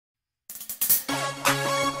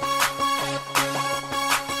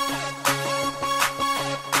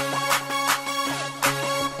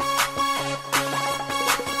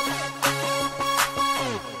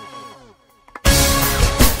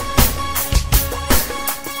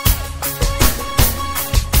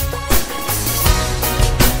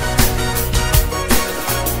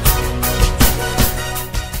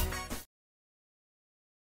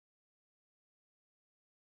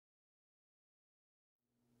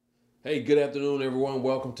Hey, good afternoon, everyone.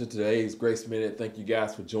 Welcome to today's Grace Minute. Thank you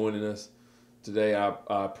guys for joining us today.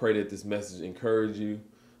 I pray that this message encourage you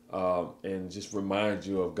and just remind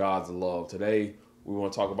you of God's love. Today, we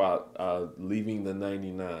want to talk about leaving the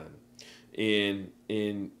 99.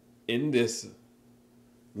 In this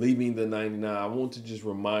leaving the 99, I want to just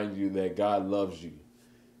remind you that God loves you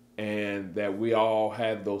and that we all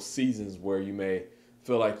have those seasons where you may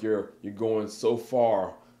feel like you're going so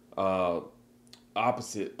far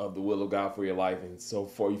opposite of the will of God for your life, and so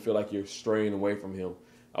far you feel like you're straying away from Him.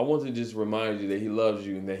 I want to just remind you that He loves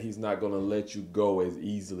you and that He's not going to let you go as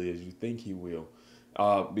easily as you think He will,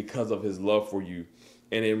 because of His love for you.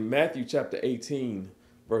 And in Matthew chapter 18,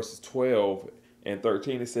 verses 12 and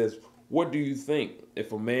 13, it says, "What do you think?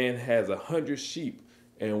 If a man has 100 sheep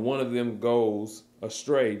and one of them goes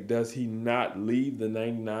astray, does he not leave the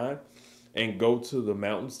 99 and go to the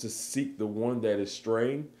mountains to seek the one that is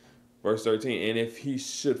straying?" Verse 13, "And if he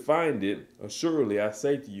should find it, assuredly I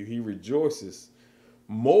say to you, he rejoices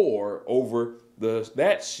more over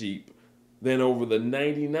that sheep than over the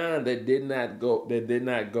 99 that did not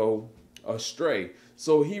go astray."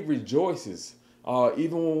 So he rejoices.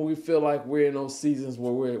 Even when we feel like we're in those seasons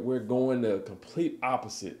where we're going the complete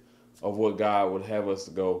opposite of what God would have us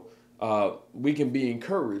to go, we can be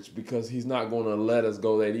encouraged because He's not going to let us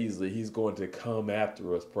go that easily. He's going to come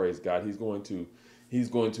after us. Praise God. He's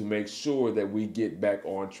going to make sure that we get back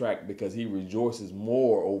on track because He rejoices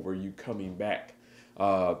more over you coming back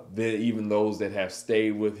than even those that have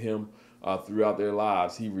stayed with Him throughout their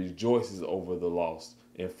lives. He rejoices over the lost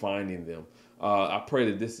and finding them. I pray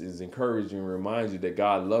that this is encouraging and reminds you that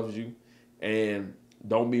God loves you, and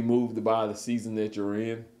don't be moved by the season that you're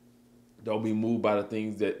in. Don't be moved by the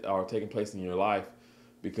things that are taking place in your life,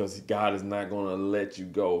 because God is not going to let you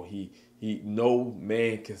go. No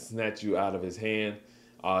man can snatch you out of His hand.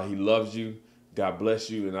 He loves you. God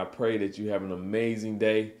bless you. And I pray that you have an amazing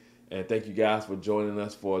day. And thank you guys for joining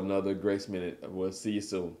us for another Grace Minute. We'll see you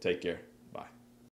soon. Take care.